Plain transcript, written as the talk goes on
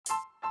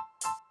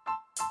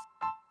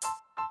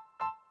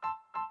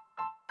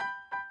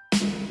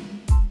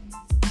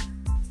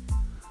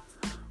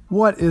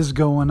What is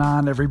going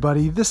on,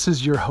 everybody? This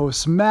is your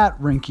host, Matt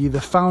Rinke,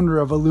 the founder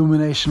of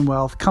Illumination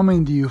Wealth,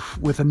 coming to you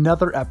with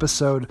another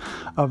episode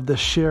of the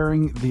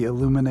Sharing the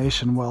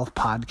Illumination Wealth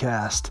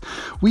podcast.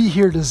 We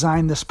here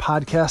design this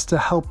podcast to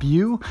help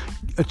you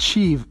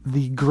achieve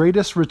the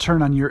greatest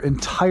return on your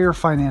entire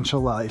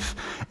financial life.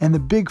 And the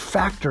big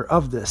factor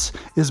of this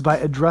is by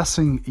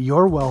addressing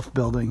your wealth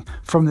building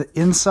from the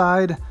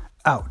inside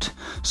out.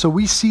 So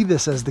we see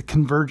this as the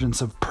convergence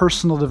of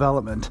personal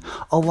development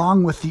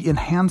along with the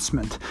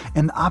enhancement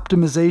and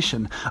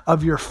optimization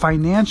of your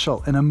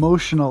financial and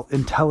emotional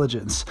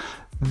intelligence.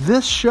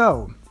 This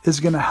show is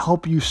going to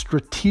help you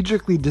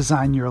strategically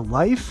design your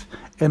life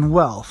and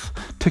wealth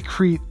to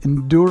create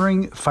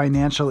enduring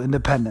financial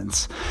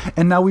independence.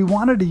 And now we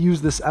wanted to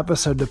use this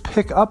episode to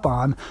pick up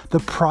on the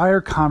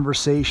prior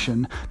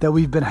conversation that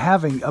we've been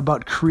having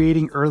about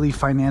creating early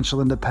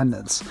financial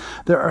independence.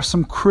 There are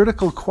some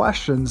critical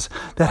questions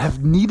that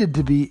have needed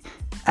to be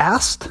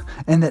asked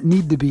and that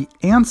need to be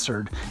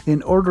answered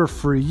in order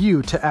for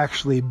you to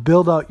actually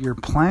build out your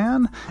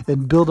plan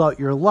and build out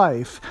your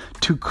life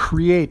to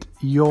create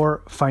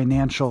your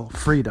financial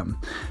freedom.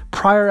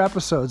 Prior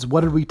episodes,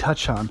 what did we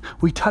touch on?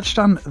 We touched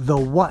on the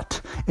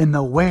what and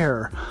the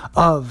where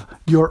of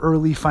your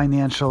early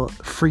financial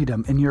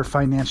freedom and your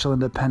financial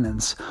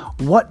independence.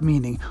 What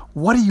meaning?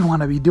 What do you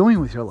want to be doing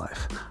with your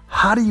life?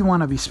 How do you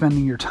want to be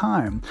spending your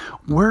time?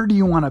 Where do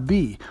you want to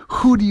be?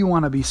 Who do you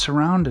want to be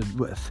surrounded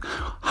with?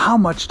 How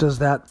much does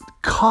that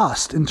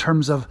cost in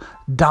terms of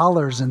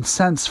dollars and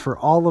cents for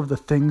all of the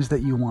things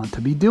that you want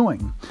to be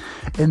doing?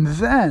 And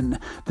then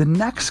the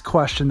next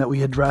question that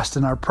we addressed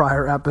in our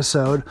prior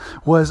episode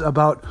was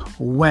about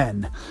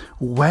when.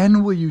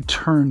 When will you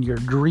turn your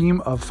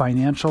dream of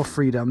financial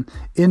freedom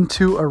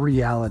into a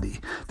reality?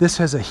 This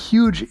has a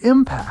huge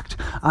impact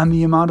on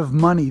the amount of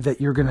money that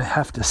you're going to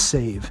have to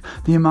save,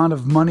 the amount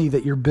of money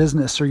that your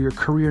business or your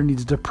career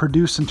needs to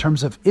produce in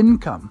terms of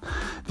income,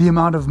 the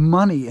amount of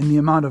money and the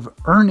amount of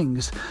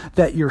earnings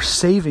that your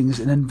savings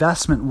and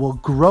investment will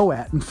grow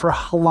at, and for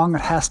how long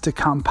it has to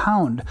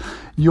compound.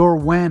 Your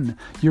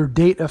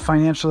date of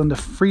financial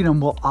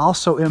freedom will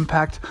also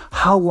impact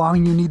how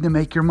long you need to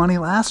make your money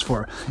last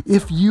for.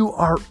 If you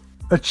are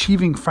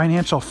achieving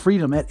financial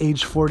freedom at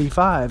age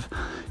 45,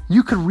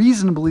 you could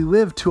reasonably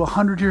live to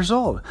 100 years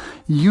old.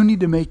 You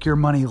need to make your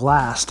money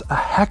last a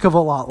heck of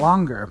a lot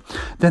longer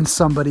than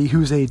somebody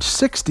who's age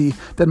 60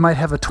 that might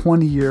have a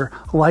 20-year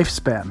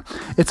lifespan.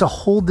 It's a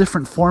whole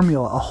different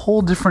formula, a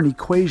whole different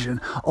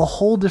equation, a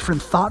whole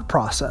different thought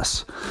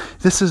process.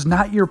 This is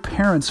not your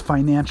parents'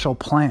 financial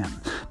plan.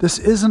 This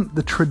isn't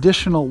the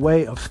traditional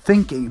way of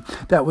thinking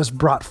that was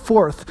brought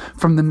forth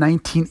from the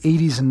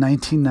 1980s and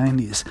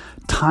 1990s.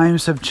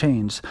 Times have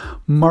changed.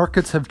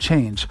 Markets have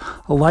changed.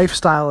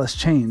 Lifestyle has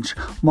changed.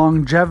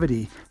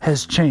 Longevity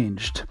has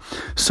changed.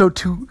 So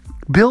to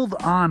build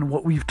on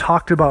what we've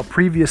talked about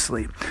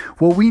previously,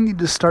 what we need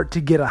to start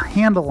to get a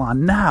handle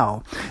on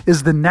now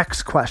is the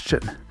next question.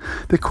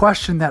 The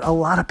question that a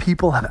lot of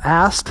people have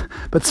asked,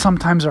 but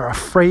sometimes are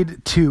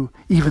afraid to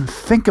even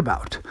think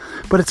about.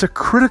 But it's a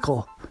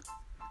critical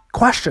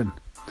question.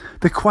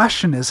 The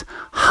question is,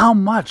 how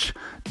much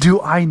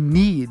do I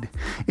need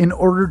in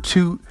order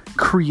to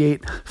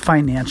create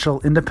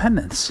financial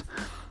independence?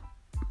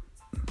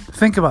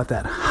 Think about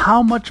that.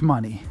 How much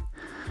money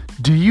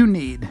do you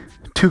need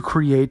to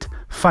create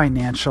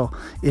financial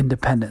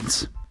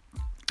independence?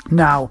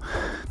 Now,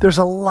 there's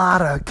a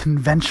lot of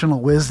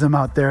conventional wisdom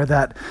out there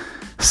that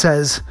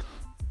says,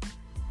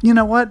 you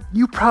know what?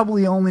 You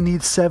probably only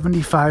need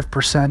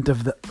 75%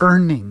 of the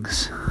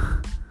earnings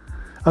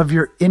of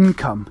your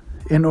income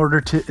in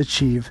order to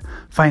achieve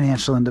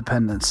financial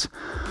independence.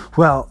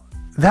 Well,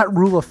 that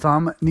rule of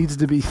thumb needs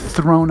to be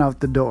thrown out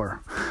the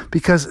door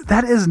because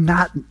that is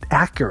not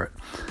accurate.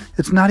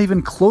 It's not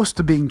even close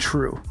to being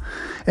true.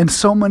 And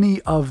so many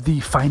of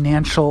the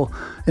financial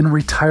and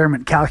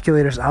retirement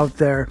calculators out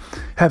there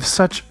have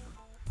such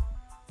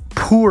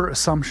poor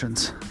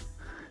assumptions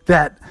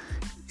that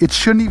it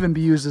shouldn't even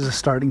be used as a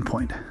starting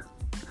point.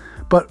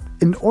 But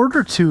in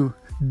order to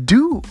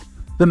do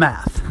the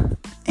math,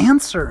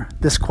 answer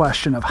this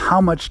question of how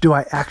much do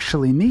I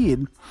actually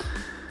need,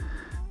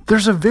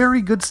 there's a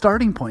very good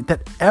starting point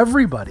that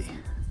everybody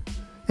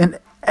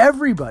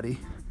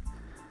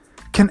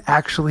can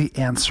actually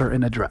answer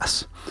and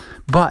address.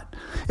 But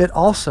it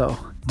also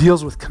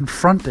deals with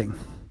confronting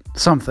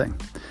something,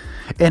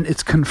 and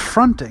it's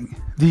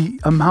confronting the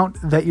amount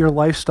that your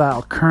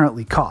lifestyle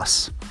currently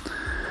costs.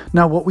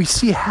 Now, what we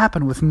see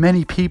happen with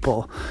many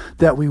people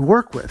that we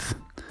work with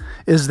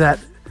is that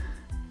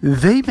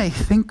they may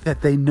think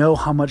that they know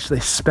how much they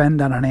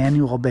spend on an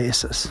annual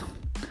basis.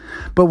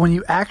 But when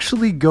you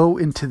actually go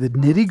into the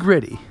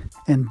nitty-gritty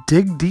and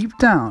dig deep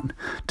down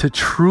to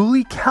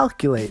truly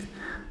calculate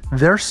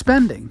their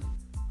spending,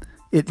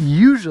 it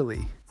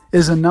usually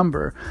is a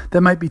number that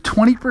might be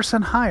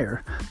 20%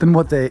 higher than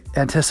what they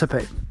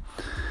anticipate.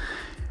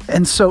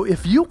 And so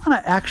if you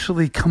want to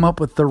actually come up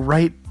with the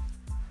right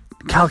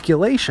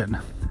calculation,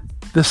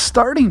 the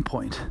starting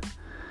point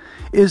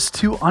is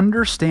to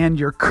understand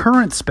your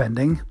current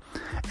spending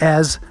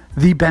as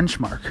the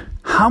benchmark.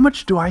 How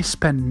much do I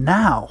spend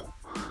now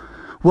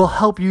will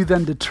help you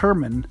then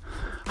determine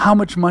how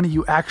much money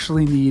you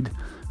actually need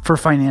for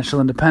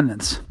financial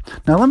independence.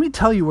 Now, let me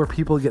tell you where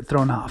people get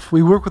thrown off.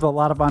 We work with a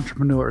lot of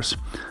entrepreneurs,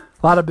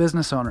 a lot of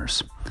business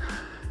owners.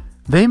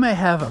 They may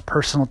have a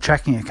personal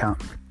checking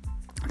account.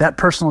 That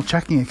personal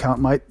checking account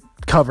might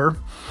cover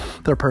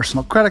their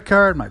personal credit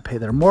card, might pay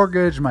their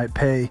mortgage, might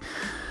pay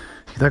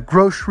their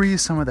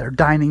groceries, some of their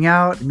dining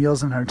out,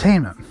 meals and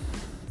entertainment.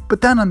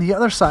 But then on the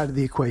other side of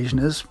the equation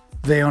is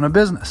they own a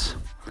business.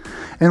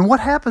 And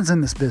what happens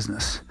in this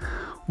business?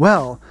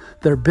 Well,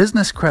 their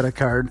business credit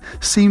card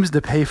seems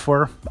to pay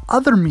for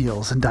other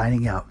meals and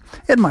dining out.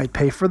 It might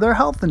pay for their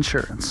health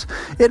insurance.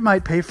 It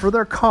might pay for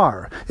their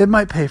car. It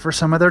might pay for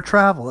some of their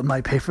travel. It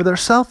might pay for their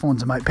cell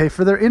phones. It might pay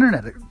for their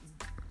internet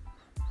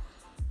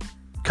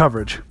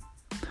coverage.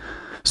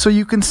 So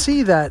you can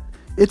see that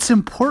it's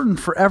important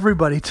for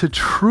everybody to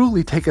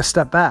truly take a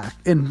step back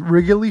and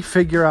really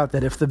figure out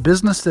that if the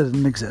business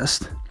didn't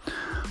exist,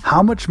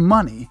 how much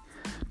money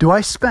do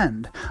I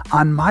spend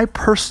on my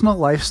personal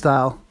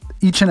lifestyle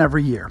each and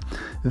every year?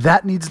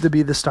 That needs to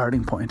be the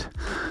starting point.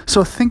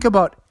 So think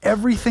about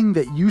everything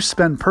that you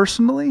spend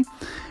personally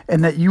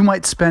and that you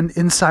might spend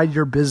inside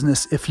your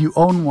business if you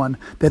own one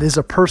that is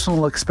a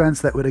personal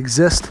expense that would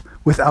exist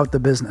without the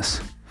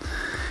business.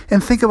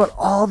 And think about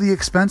all the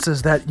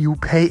expenses that you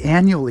pay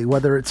annually,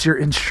 whether it's your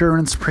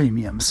insurance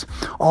premiums,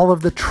 all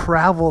of the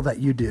travel that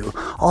you do,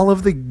 all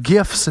of the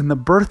gifts and the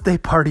birthday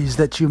parties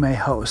that you may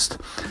host.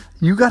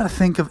 You got to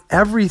think of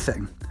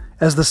everything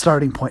as the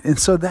starting point. And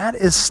so that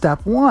is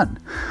step one.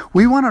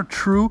 We want a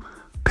true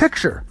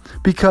picture,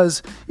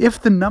 because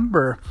if the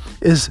number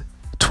is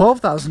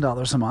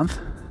 $12,000 a month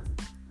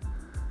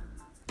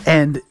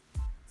and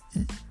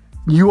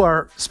you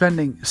are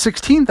spending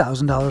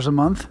 $16,000 a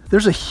month,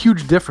 there's a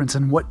huge difference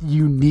in what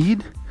you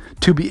need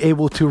to be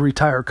able to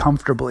retire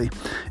comfortably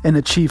and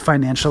achieve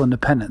financial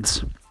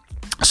independence.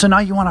 So now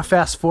you want to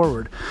fast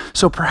forward.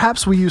 So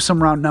perhaps we use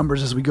some round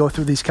numbers as we go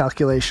through these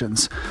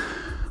calculations.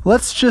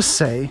 Let's just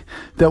say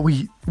that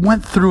we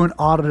went through and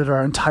audited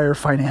our entire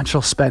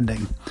financial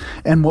spending.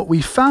 And what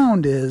we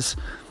found is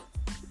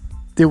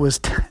it was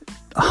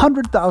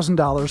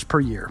 $100,000 per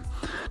year.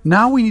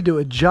 Now we need to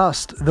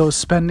adjust those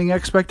spending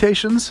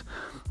expectations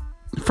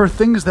for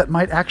things that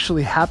might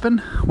actually happen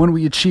when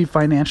we achieve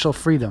financial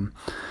freedom.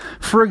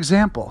 For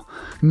example,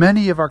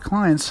 many of our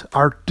clients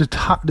are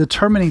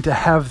determining to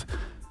have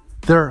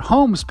their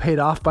homes paid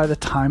off by the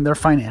time they're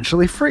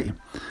financially free.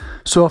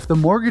 So if the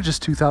mortgage is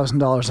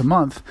 $2,000 a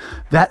month,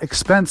 that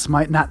expense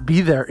might not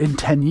be there in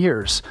 10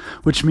 years,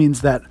 which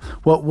means that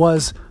what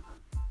was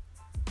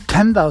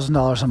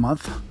 $10,000 a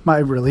month might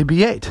really be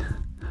 $8,000.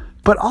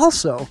 But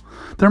also,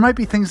 there might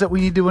be things that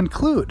we need to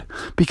include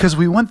because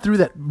we went through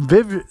that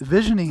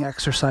visioning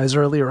exercise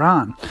earlier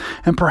on.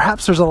 And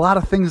perhaps there's a lot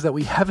of things that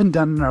we haven't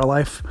done in our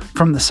life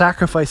from the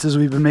sacrifices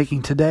we've been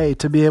making today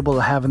to be able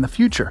to have in the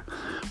future.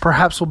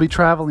 Perhaps we'll be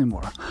traveling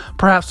more.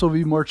 Perhaps we'll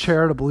be more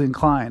charitably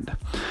inclined.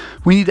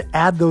 We need to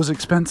add those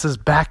expenses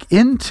back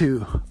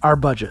into our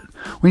budget.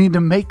 We need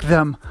to make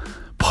them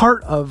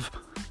part of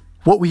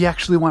what we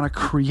actually want to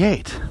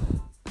create.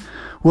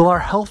 Will our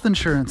health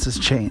insurances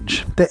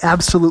change? They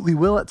absolutely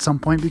will at some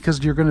point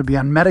because you're going to be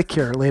on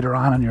Medicare later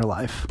on in your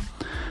life.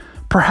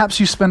 Perhaps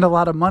you spend a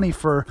lot of money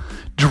for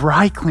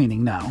dry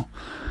cleaning now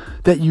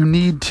that you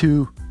need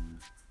to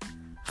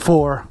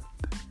for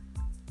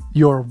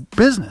your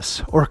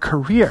business or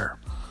career.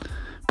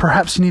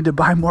 Perhaps you need to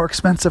buy more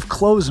expensive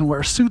clothes and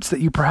wear suits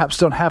that you perhaps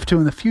don't have to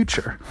in the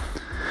future.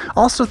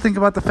 Also think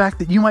about the fact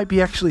that you might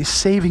be actually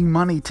saving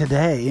money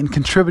today and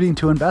contributing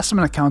to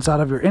investment accounts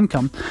out of your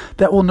income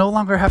that will no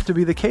longer have to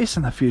be the case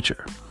in the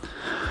future.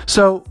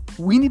 So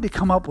we need to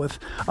come up with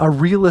a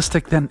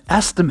realistic then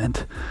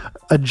estimate,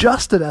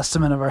 adjusted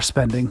estimate of our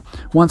spending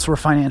once we're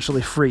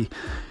financially free,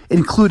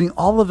 including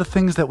all of the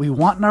things that we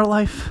want in our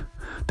life,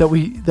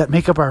 that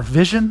make up our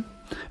vision,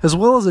 as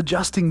well as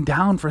adjusting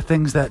down for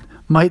things that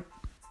might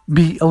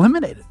be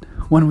eliminated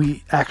when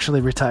we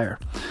actually retire.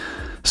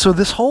 So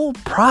this whole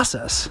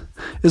process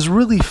is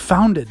really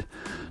founded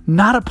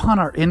not upon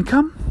our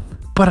income,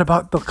 but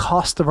about the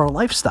cost of our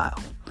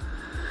lifestyle.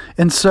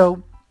 And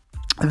so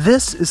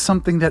this is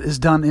something that is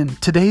done in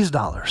today's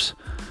dollars.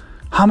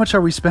 How much are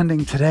we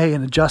spending today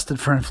and adjusted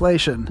for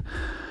inflation?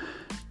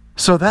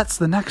 So that's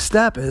the next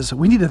step, is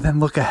we need to then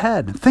look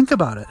ahead and think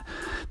about it.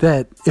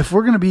 That if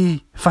we're going to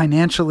be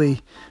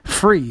financially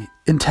free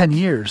in 10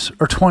 years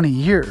or 20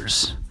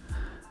 years,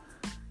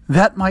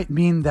 that might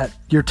mean that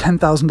your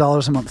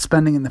 $10,000 a month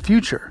spending in the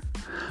future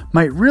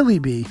might really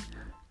be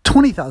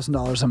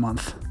 $20,000 a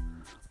month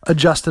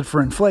adjusted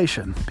for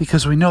inflation,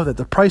 because we know that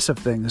the price of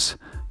things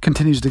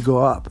continues to go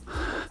up.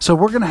 So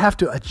we're going to have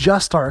to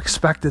adjust our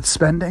expected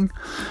spending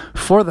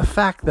for the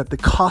fact that the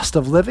cost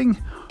of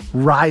living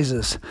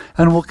rises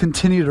and will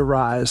continue to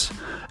rise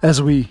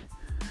as we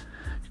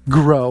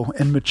grow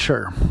and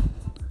mature.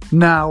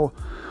 Now,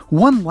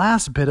 one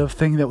last bit of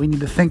thing that we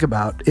need to think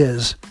about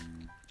is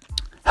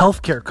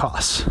healthcare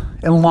costs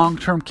and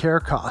long-term care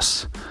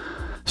costs.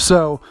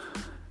 So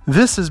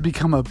this has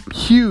become a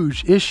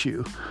huge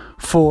issue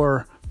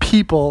for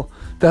people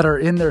that are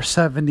in their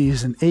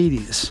 70s and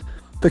 80s.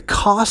 The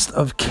cost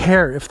of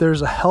care, if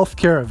there's a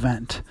healthcare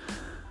event,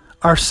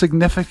 are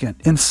significant.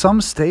 In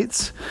some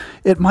states,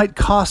 it might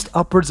cost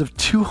upwards of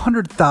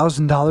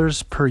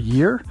 $200,000 per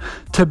year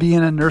to be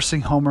in a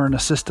nursing home or an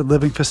assisted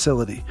living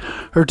facility,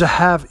 or to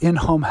have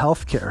in-home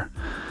health care.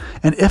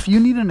 And if you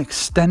need an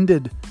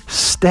extended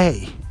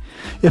stay,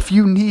 if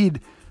you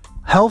need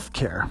health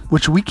care,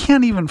 which we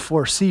can't even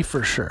foresee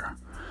for sure,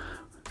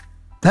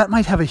 that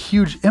might have a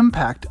huge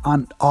impact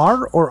on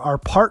our or our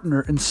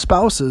partner and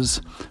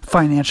spouse's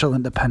financial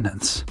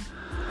independence.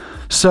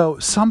 So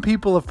some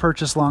people have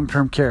purchased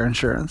long-term care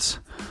insurance.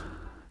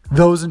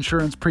 Those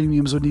insurance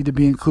premiums would need to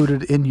be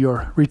included in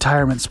your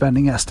retirement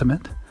spending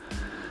estimate.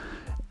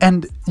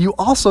 And you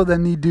also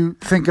then need to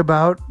think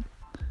about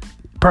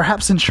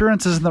perhaps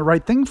insurance isn't the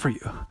right thing for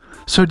you.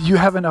 So do you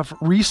have enough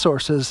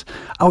resources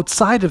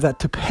outside of that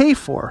to pay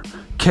for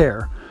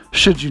care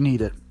should you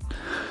need it?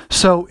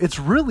 So it's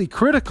really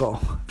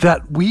critical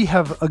that we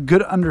have a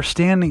good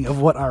understanding of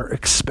what our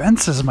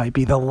expenses might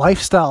be, the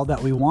lifestyle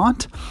that we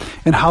want,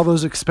 and how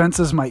those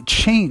expenses might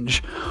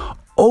change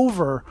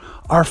over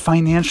our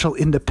financial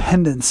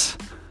independence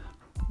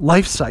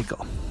life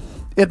cycle.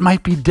 It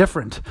might be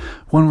different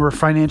when we're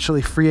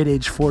financially free at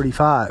age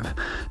 45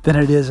 than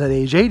it is at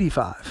age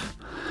 85.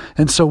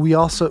 And so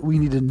we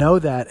need to know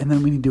that, and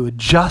then we need to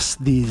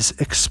adjust these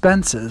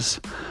expenses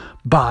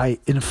by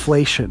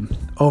inflation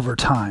over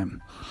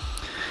time.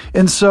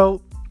 And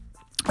so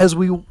as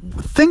we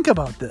think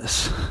about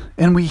this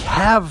and we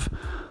have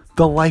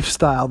the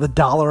lifestyle, the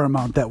dollar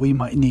amount that we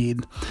might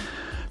need,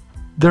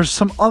 there's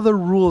some other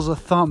rules of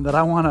thumb that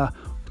I want to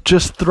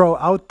just throw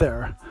out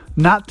there,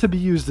 not to be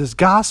used as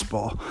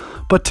gospel,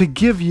 but to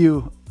give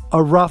you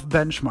a rough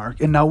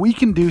benchmark. And now we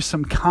can do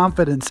some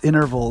confidence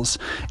intervals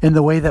in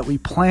the way that we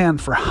plan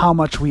for how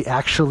much we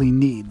actually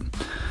need.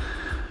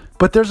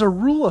 But there's a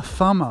rule of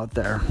thumb out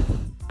there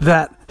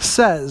that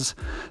says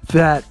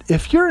that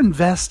if you're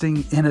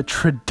investing in a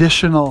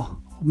traditional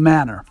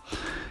manner,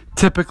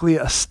 typically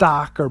a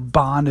stock or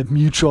bond and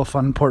mutual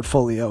fund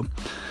portfolio,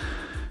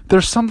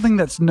 there's something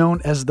that's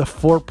known as the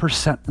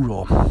 4%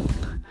 rule.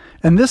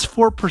 And this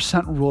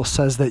 4% rule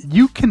says that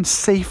you can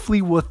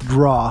safely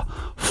withdraw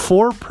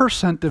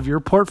 4% of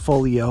your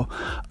portfolio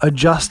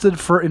adjusted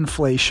for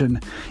inflation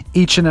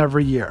each and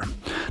every year.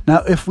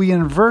 Now, if we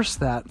inverse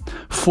that,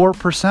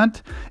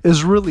 4%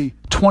 is really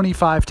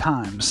 25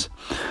 times.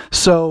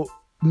 So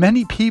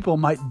many people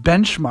might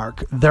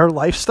benchmark their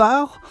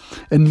lifestyle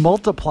and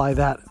multiply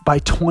that by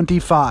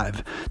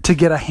 25 to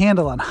get a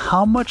handle on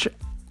how much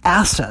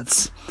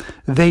assets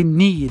they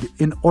need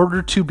in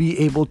order to be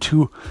able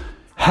to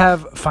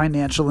have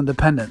financial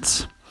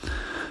independence.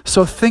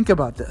 So think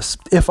about this.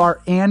 If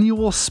our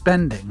annual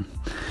spending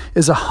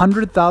is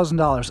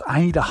 $100,000,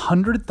 I need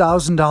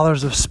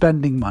 $100,000 of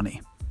spending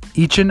money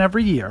each and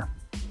every year.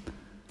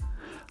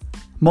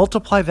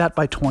 Multiply that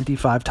by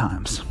 25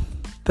 times.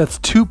 That's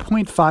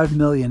 $2.5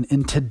 million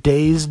in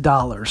today's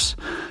dollars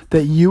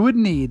that you would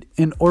need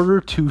in order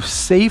to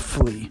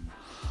safely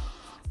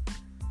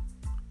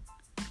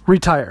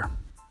retire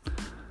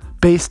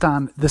based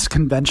on this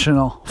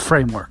conventional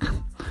framework.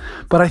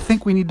 But I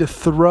think we need to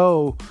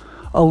throw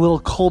a little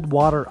cold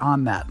water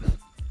on that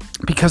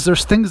because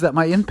there's things that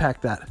might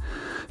impact that.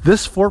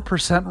 This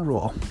 4%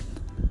 rule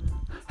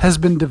has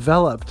been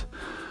developed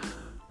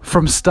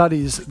from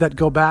studies that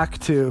go back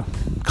to,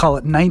 call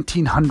it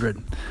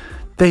 1900.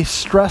 They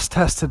stress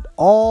tested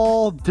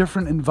all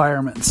different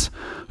environments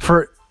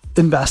for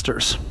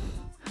investors.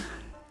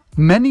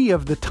 Many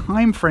of the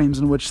time frames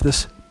in which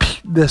this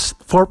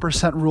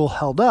 4% rule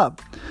held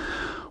up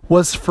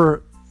was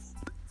for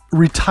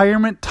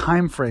retirement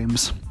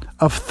timeframes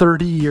of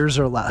 30 years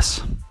or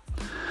less.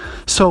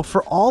 So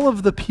for all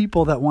of the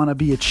people that want to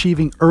be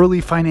achieving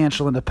early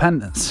financial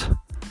independence,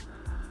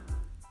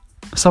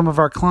 some of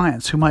our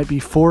clients who might be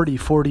 40,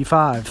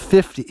 45,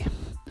 50,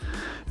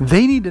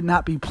 they need to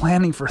not be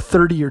planning for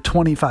 30 or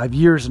 25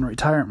 years in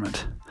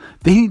retirement.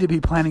 They need to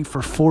be planning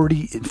for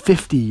 40 and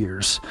 50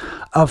 years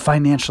of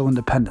financial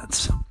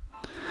independence.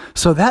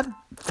 So that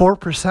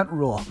 4%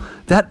 rule,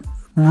 that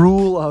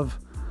rule of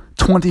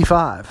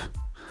 25,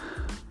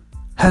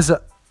 has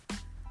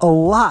a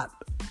lot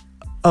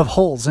of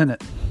holes in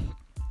it.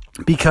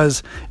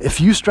 Because if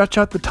you stretch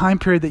out the time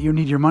period that you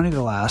need your money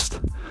to last,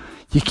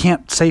 you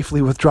can't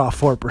safely withdraw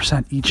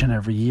 4% each and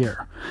every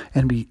year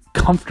and be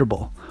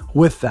comfortable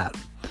with that.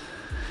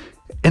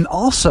 And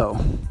also,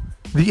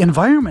 the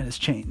environment has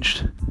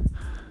changed.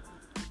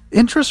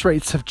 Interest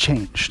rates have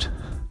changed.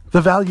 The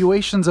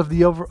valuations of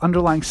the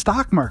underlying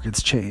stock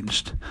market's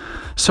changed.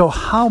 So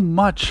how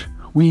much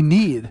we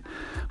need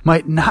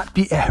might not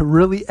be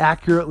really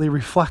accurately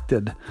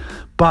reflected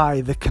by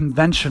the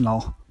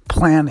conventional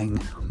planning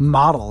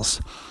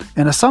models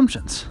and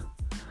assumptions.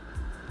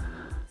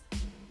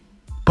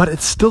 But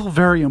it's still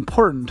very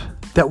important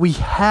that we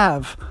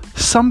have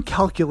some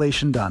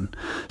calculation done.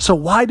 So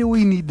why do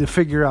we need to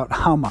figure out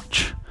how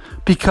much?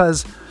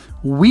 Because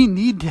we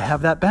need to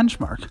have that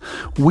benchmark.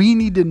 We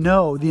need to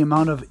know the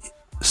amount of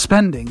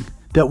spending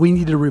that we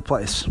need to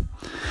replace.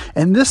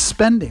 And this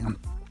spending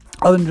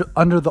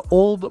under the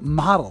old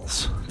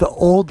models, the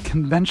old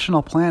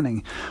conventional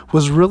planning,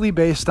 was really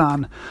based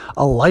on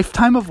a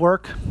lifetime of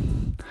work,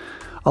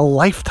 a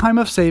lifetime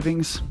of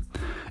savings,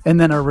 and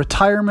then a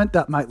retirement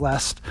that might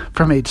last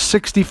from age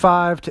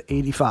 65 to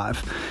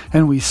 85.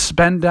 And we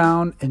spend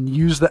down and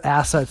use the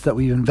assets that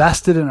we've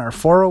invested in our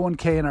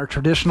 401k and our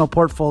traditional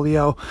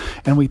portfolio,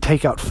 and we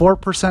take out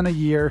 4% a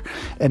year,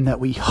 and that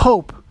we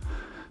hope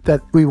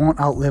that we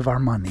won't outlive our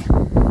money.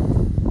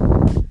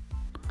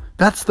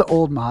 That's the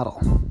old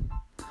model.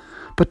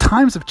 But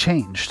times have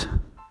changed.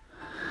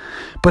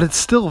 But it's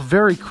still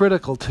very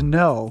critical to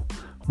know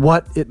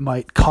what it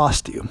might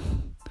cost you.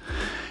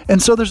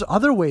 And so there's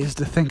other ways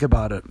to think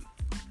about it.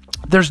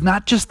 There's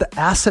not just the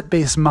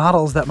asset-based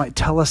models that might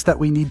tell us that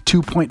we need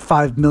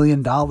 $2.5 million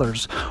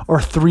or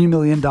 $3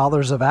 million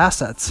of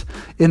assets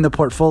in the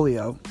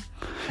portfolio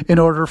in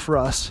order for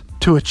us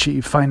to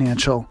achieve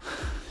financial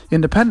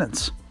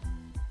independence.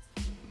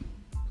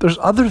 There's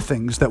other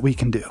things that we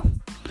can do.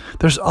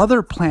 There's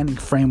other planning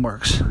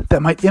frameworks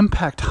that might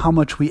impact how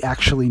much we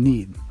actually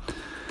need.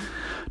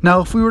 Now,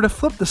 if we were to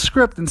flip the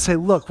script and say,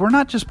 look, we're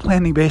not just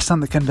planning based on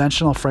the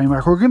conventional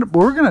framework, we're going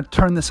to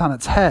turn this on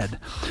its head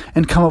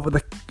and come up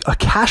with a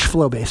cash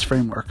flow based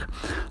framework,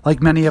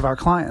 like many of our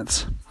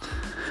clients.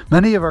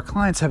 Many of our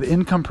clients have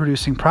income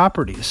producing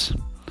properties.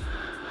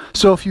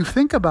 So if you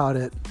think about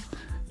it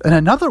in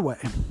another way,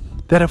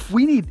 that if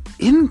we need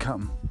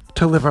income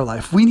to live our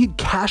life, we need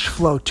cash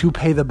flow to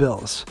pay the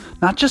bills,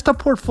 not just a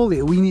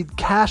portfolio. We need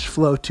cash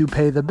flow to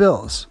pay the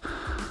bills.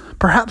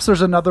 Perhaps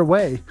there's another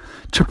way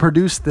to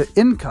produce the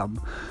income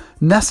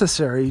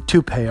necessary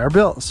to pay our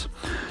bills.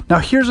 Now,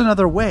 here's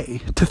another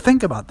way to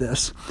think about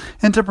this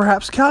and to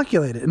perhaps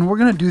calculate it. And we're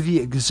going to do the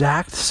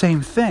exact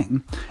same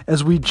thing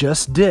as we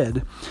just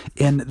did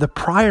in the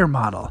prior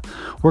model.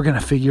 We're going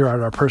to figure out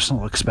our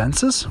personal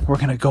expenses. We're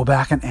going to go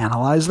back and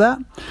analyze that.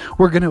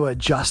 We're going to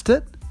adjust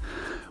it.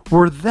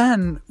 We're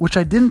then, which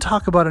I didn't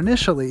talk about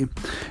initially,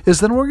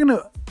 is then we're going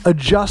to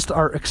adjust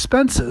our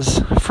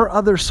expenses for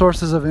other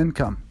sources of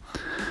income.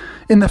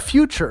 In the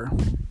future,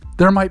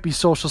 there might be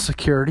Social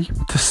Security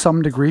to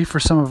some degree for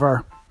some of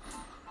our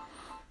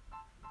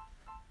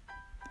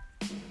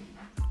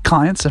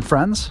clients and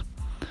friends.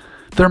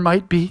 There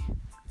might be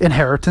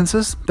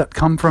inheritances that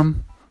come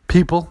from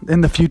people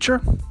in the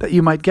future that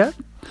you might get.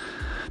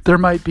 There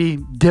might be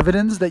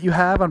dividends that you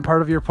have on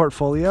part of your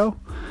portfolio.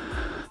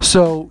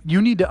 So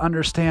you need to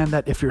understand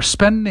that if your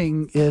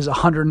spending is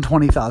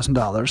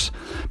 $120,000,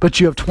 but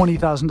you have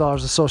 $20,000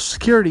 of Social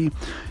Security,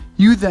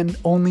 you then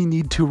only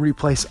need to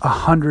replace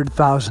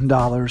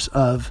 $100,000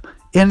 of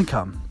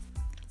income.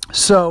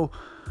 So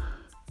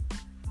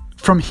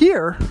from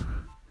here,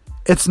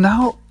 it's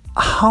now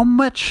how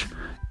much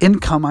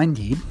income I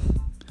need.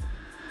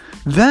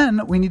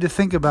 Then we need to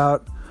think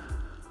about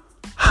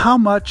how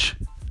much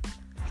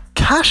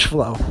cash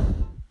flow,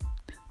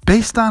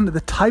 based on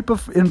the type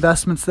of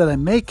investments that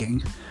I'm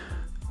making,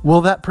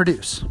 will that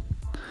produce?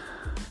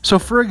 So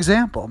for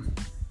example,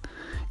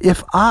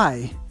 if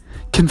I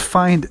can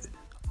find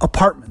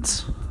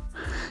apartments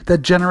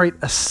that generate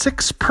a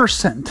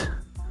 6%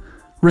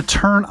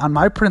 return on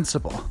my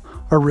principal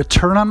or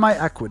return on my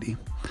equity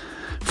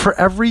for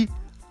every $1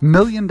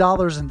 million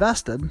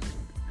invested,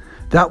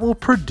 that will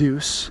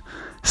produce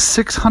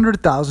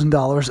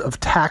 $600,000 of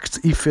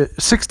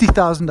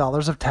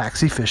 $60,000 of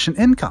tax efficient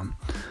income.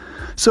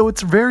 So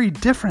it's very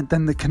different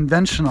than the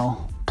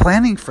conventional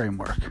planning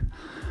framework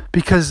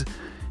because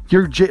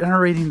you're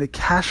generating the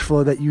cash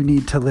flow that you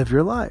need to live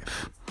your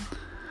life.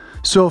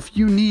 So if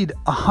you need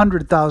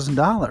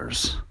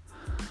 $100,000,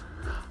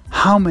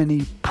 how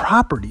many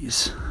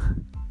properties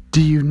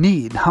do you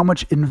need? How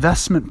much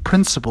investment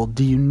principal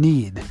do you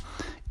need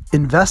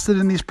invested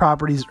in these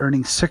properties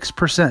earning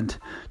 6%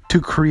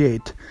 to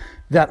create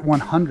that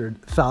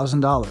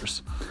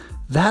 $100,000?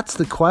 That's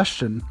the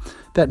question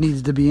that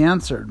needs to be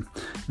answered.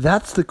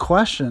 That's the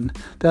question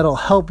that'll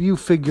help you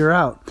figure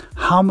out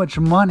how much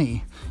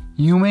money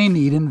you may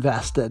need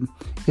invested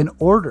in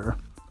order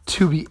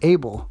to be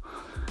able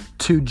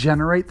to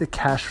generate the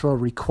cash flow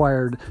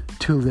required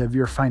to live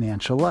your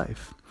financial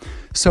life.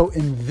 So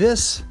in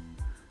this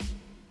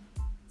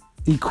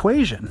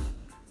equation,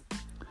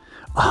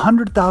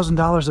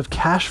 $100,000 of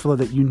cash flow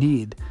that you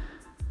need,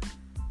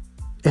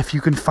 if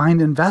you can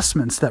find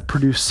investments that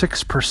produce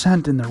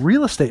 6% in the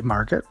real estate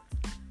market,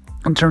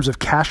 in terms of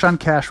cash on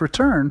cash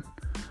return,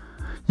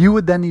 you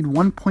would then need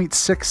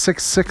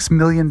 $1.666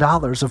 million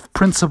of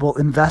principal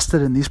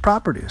invested in these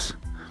properties.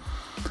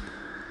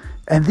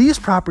 And these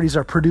properties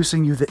are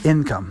producing you the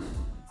income.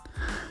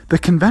 The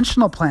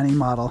conventional planning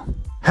model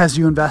has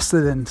you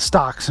invested in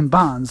stocks and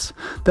bonds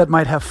that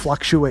might have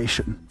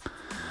fluctuation,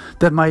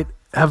 that might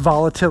have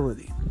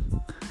volatility,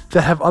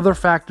 that have other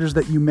factors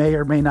that you may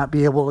or may not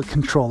be able to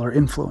control or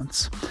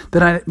influence,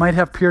 that might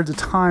have periods of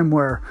time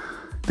where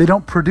they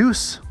don't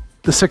produce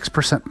the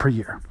 6% per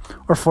year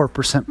or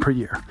 4% per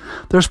year.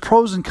 There's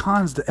pros and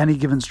cons to any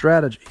given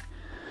strategy.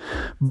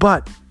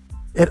 But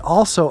it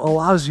also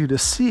allows you to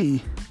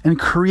see and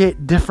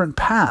create different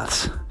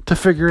paths to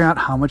figuring out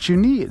how much you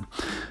need.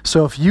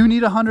 So if you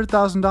need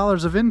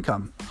 $100,000 of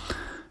income,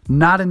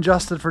 not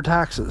adjusted for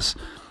taxes,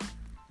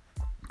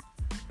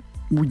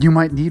 you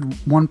might need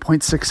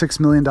 $1.66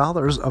 million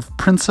of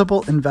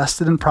principal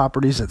invested in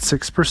properties at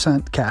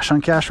 6%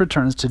 cash-on-cash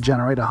returns to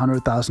generate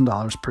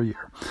 $100,000 per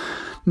year.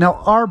 Now,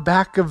 our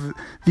back of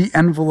the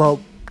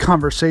envelope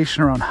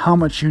conversation around how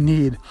much you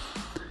need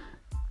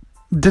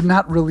did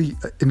not really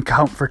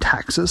account for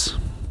taxes,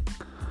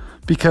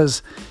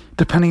 because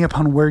depending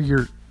upon where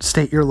your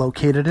state you're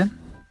located in,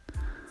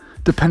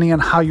 depending on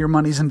how your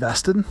money's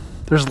invested,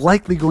 there's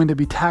likely going to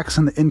be tax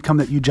on the income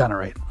that you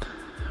generate.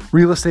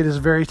 Real estate is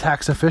very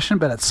tax efficient,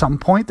 but at some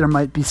point there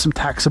might be some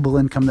taxable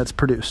income that's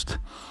produced.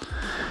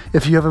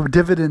 If you have a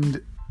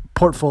dividend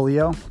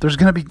portfolio, there's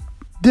going to be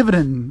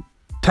dividend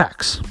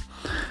tax.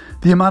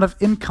 The amount of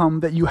income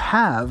that you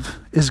have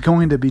is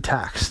going to be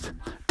taxed.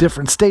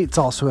 Different states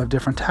also have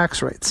different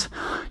tax rates.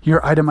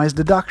 Your itemized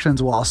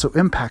deductions will also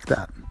impact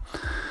that.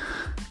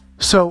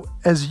 So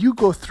as you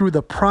go through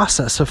the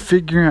process of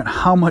figuring out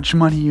how much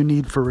money you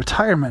need for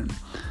retirement,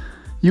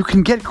 you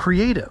can get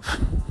creative.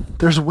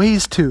 There's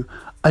ways to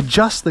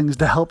adjust things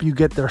to help you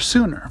get there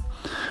sooner.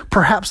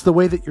 Perhaps the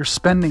way that you're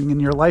spending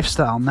in your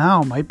lifestyle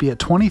now might be at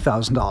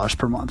 $20,000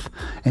 per month,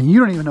 and you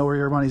don't even know where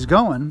your money's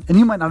going, and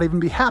you might not even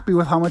be happy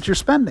with how much you're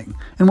spending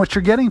and what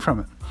you're getting from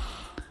it.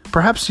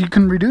 Perhaps you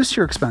can reduce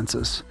your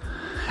expenses.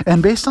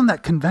 And based on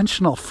that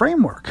conventional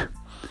framework,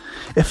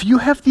 if you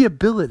have the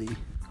ability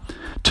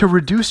to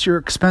reduce your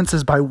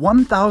expenses by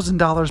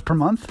 $1,000 per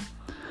month,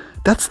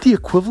 that's the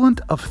equivalent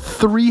of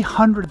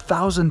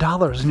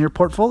 $300,000 in your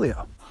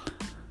portfolio.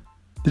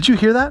 Did you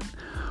hear that?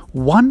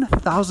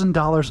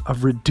 $1,000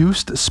 of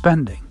reduced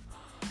spending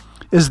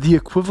is the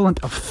equivalent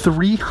of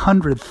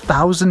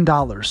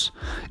 $300,000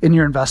 in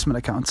your investment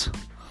accounts.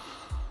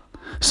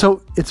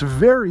 So it's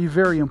very,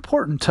 very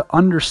important to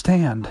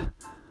understand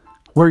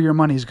where your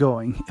money's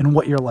going and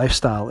what your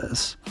lifestyle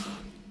is.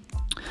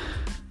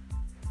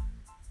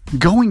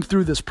 Going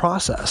through this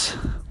process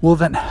will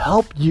then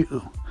help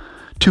you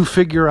to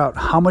figure out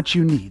how much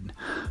you need,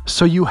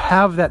 so you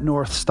have that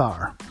North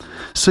Star.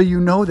 So you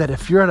know that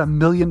if you're at $1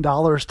 million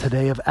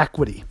today of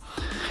equity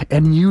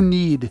and you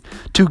need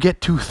to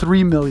get to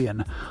 $3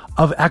 million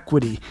of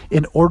equity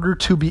in order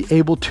to be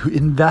able to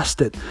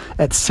invest it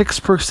at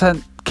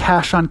 6%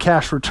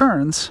 cash-on-cash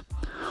returns,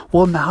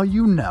 well, now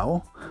you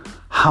know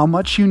how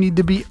much you need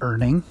to be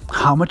earning,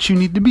 how much you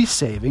need to be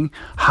saving,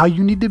 how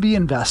you need to be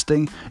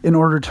investing in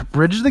order to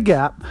bridge the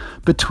gap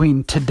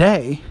between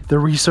today, the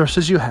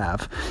resources you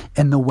have,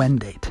 and the when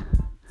date.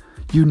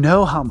 You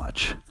know how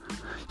much.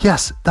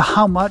 Yes, the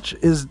how much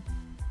is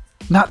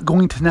not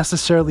going to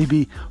necessarily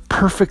be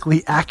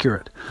perfectly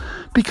accurate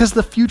because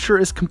the future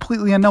is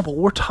completely unknowable.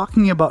 We're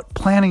talking about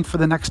planning for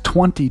the next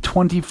 20,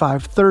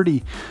 25,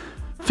 30,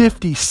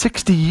 50,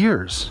 60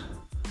 years.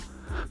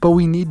 But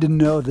we need to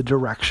know the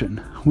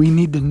direction. We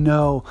need to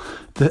know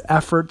the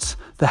efforts,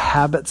 the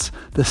habits,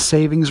 the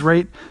savings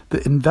rate,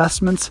 the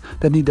investments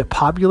that need to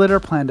populate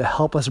our plan to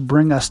help us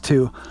bring us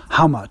to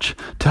how much,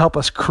 to help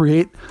us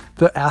create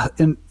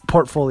the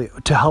portfolio,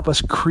 to help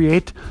us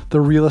create the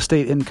real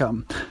estate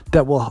income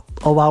that will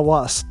allow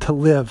us to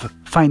live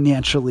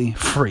financially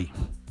free.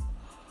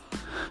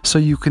 So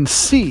you can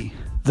see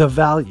the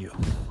value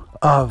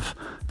of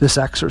this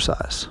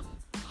exercise.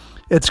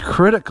 It's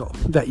critical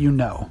that you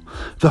know.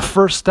 The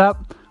first step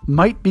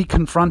might be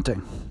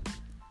confronting.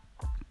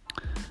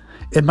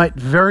 It might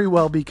very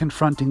well be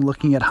confronting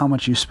looking at how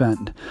much you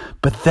spend,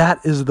 but that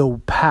is the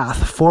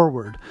path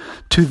forward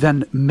to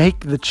then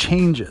make the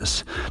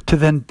changes, to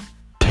then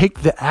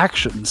take the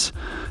actions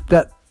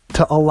that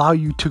to allow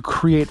you to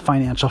create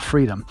financial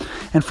freedom.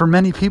 And for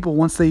many people,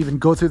 once they even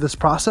go through this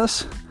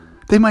process,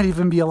 they might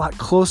even be a lot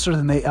closer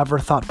than they ever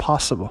thought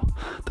possible.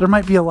 There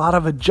might be a lot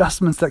of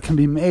adjustments that can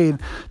be made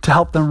to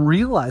help them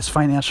realize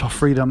financial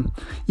freedom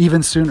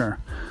even sooner.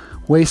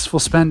 Wasteful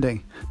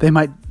spending. They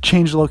might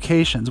change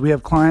locations. We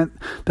have clients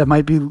that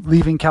might be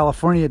leaving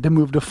California to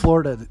move to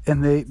Florida,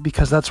 and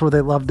because that's where they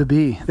love to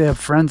be. They have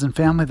friends and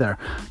family there.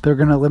 They're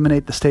going to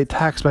eliminate the state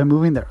tax by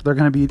moving there. They're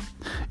going to be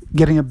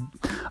getting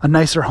a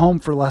nicer home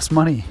for less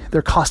money.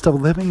 Their cost of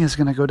living is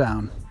going to go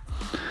down.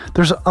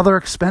 There's other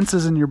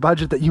expenses in your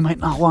budget that you might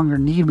no longer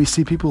need. We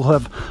see people who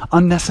have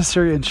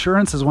unnecessary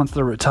insurances once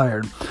they're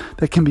retired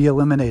that can be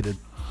eliminated.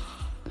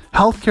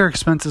 Healthcare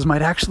expenses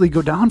might actually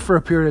go down for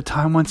a period of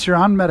time once you're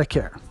on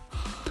Medicare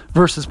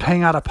versus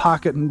paying out of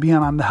pocket and being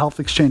on the health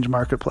exchange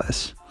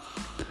marketplace.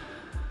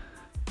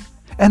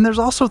 And there's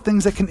also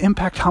things that can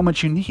impact how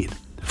much you need.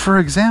 For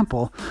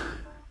example,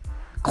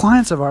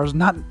 clients of ours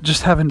not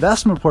just have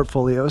investment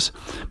portfolios,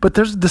 but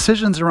there's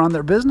decisions around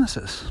their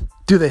businesses.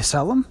 Do they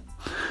sell them?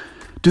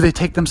 Do they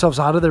take themselves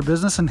out of their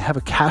business and have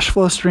a cash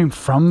flow stream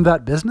from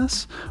that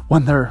business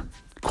when they're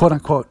quote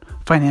unquote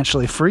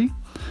financially free?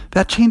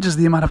 That changes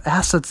the amount of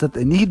assets that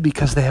they need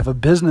because they have a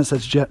business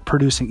that's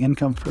producing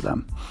income for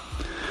them.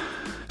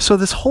 So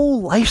this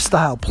whole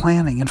lifestyle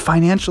planning and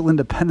financial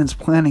independence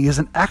planning is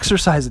an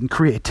exercise in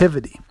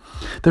creativity.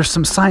 There's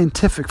some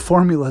scientific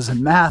formulas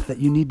and math that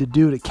you need to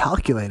do to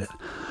calculate it.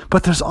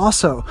 But there's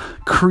also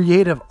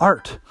creative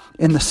art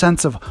in the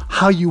sense of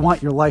how you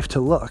want your life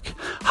to look.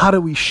 How do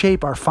we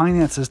shape our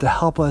finances to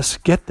help us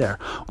get there?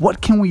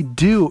 What can we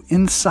do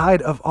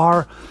inside of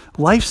our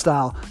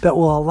lifestyle that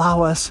will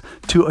allow us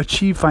to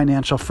achieve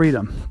financial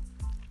freedom?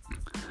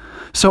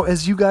 So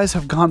as you guys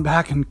have gone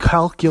back and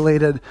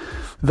calculated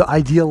the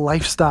ideal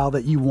lifestyle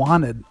that you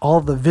wanted,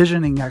 all the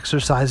visioning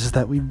exercises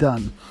that we've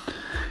done,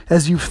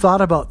 as you've thought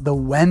about the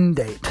when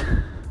date,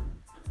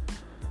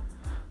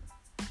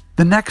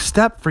 the next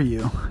step for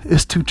you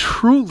is to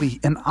truly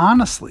and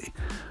honestly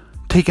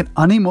take an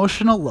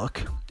unemotional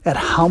look at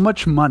how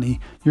much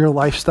money your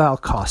lifestyle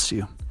costs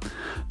you.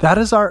 That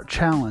is our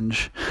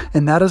challenge,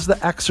 and that is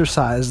the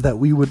exercise that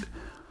we would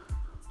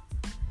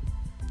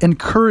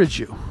encourage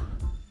you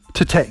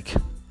to take.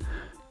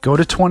 Go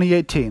to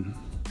 2018.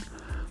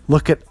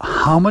 Look at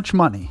how much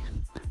money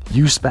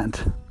you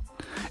spent.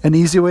 An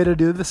easy way to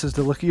do this is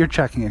to look at your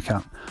checking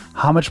account.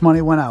 How much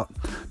money went out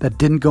that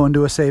didn't go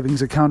into a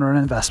savings account or an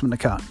investment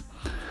account?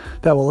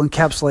 That will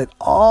encapsulate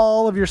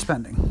all of your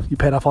spending. You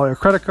paid off all your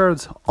credit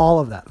cards, all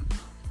of that.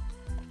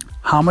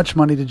 How much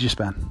money did you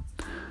spend?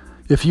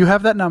 If you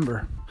have that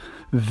number,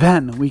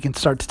 then we can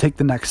start to take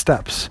the next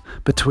steps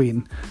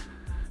between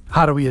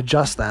how do we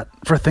adjust that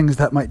for things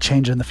that might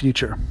change in the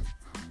future.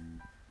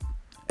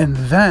 And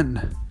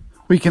then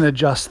we can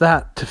adjust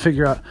that to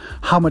figure out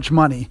how much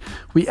money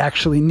we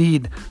actually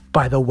need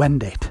by the when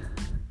date.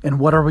 And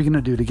what are we going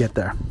to do to get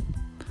there?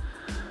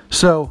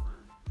 So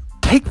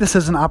take this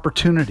as an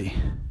opportunity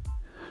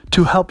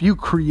to help you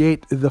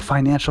create the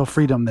financial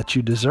freedom that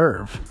you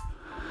deserve.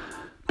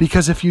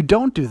 Because if you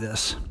don't do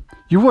this,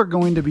 you are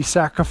going to be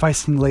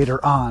sacrificing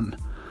later on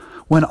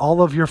when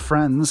all of your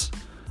friends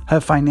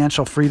have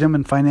financial freedom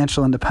and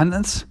financial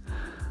independence.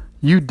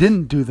 You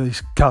didn't do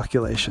these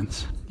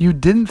calculations. You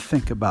didn't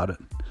think about it.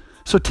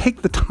 So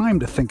take the time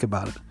to think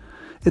about it.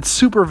 It's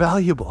super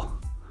valuable.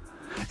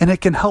 And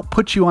it can help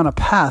put you on a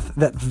path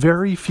that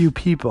very few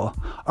people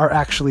are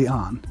actually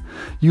on.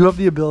 You have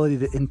the ability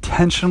to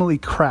intentionally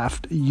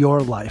craft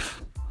your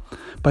life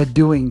by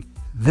doing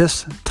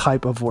this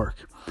type of work.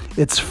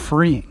 It's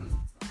freeing.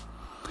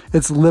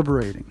 It's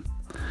liberating.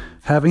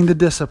 Having the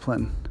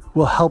discipline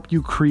will help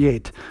you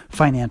create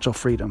financial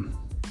freedom.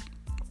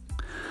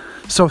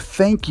 So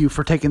thank you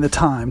for taking the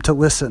time to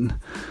listen,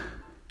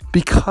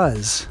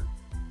 because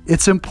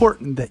it's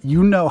important that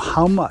you know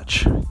how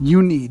much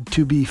you need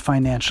to be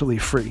financially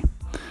free.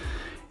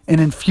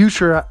 And in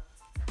future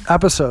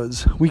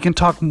episodes, we can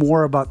talk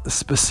more about the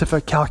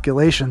specific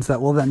calculations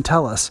that will then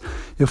tell us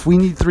if we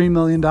need $3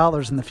 million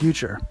in the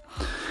future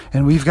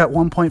and we've got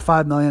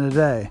 $1.5 million a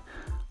day,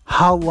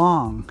 how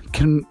long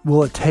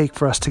will it take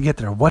for us to get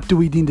there? What do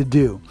we need to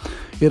do?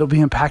 It'll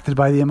be impacted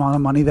by the amount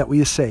of money that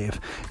we save.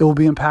 It will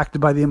be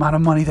impacted by the amount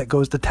of money that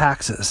goes to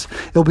taxes.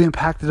 It'll be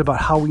impacted about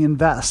how we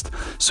invest.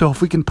 So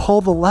if we can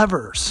pull the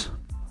levers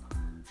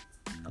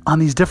on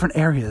these different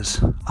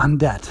areas, on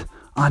debt,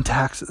 on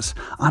taxes,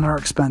 on our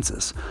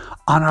expenses,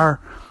 on our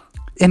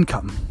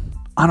income,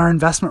 on our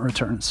investment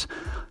returns,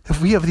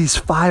 if we have these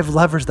 5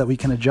 levers that we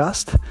can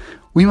adjust,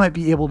 we might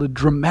be able to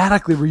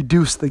dramatically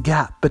reduce the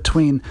gap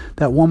between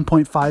that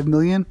 1.5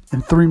 million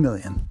and 3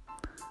 million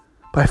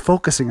by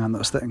focusing on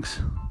those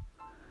things.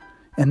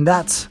 And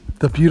that's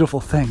the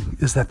beautiful thing,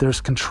 is that there's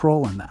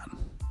control in that.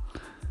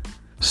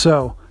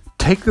 So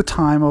take the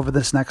time over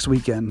this next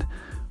weekend,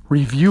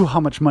 review how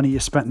much money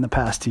you spent in the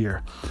past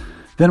year.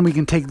 Then we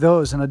can take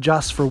those and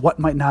adjust for what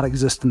might not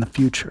exist in the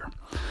future.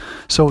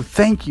 So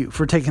thank you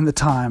for taking the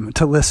time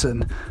to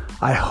listen.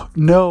 I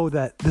know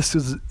that this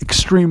is an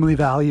extremely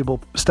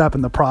valuable step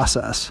in the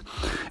process,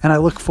 and I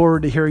look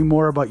forward to hearing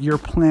more about your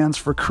plans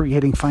for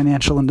creating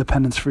financial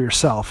independence for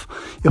yourself.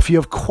 If you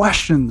have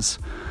questions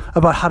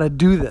about how to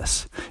do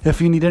this, if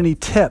you need any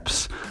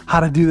tips how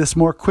to do this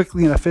more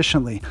quickly and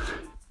efficiently,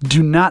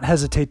 do not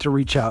hesitate to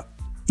reach out.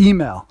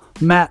 Email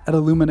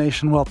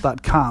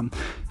matt@illuminationwealth.com.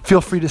 Feel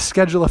free to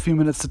schedule a few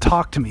minutes to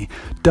talk to me.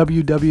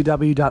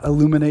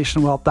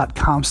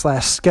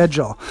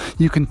 www.illuminationwealth.com/schedule.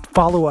 You can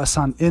follow us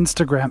on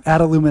Instagram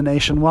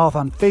 @illuminationwealth,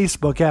 on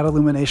Facebook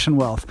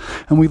 @illuminationwealth.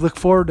 And we look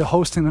forward to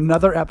hosting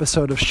another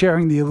episode of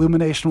Sharing the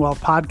Illumination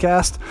Wealth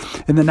podcast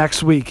in the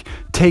next week.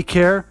 Take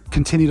care.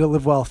 Continue to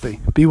live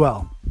wealthy. Be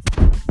well.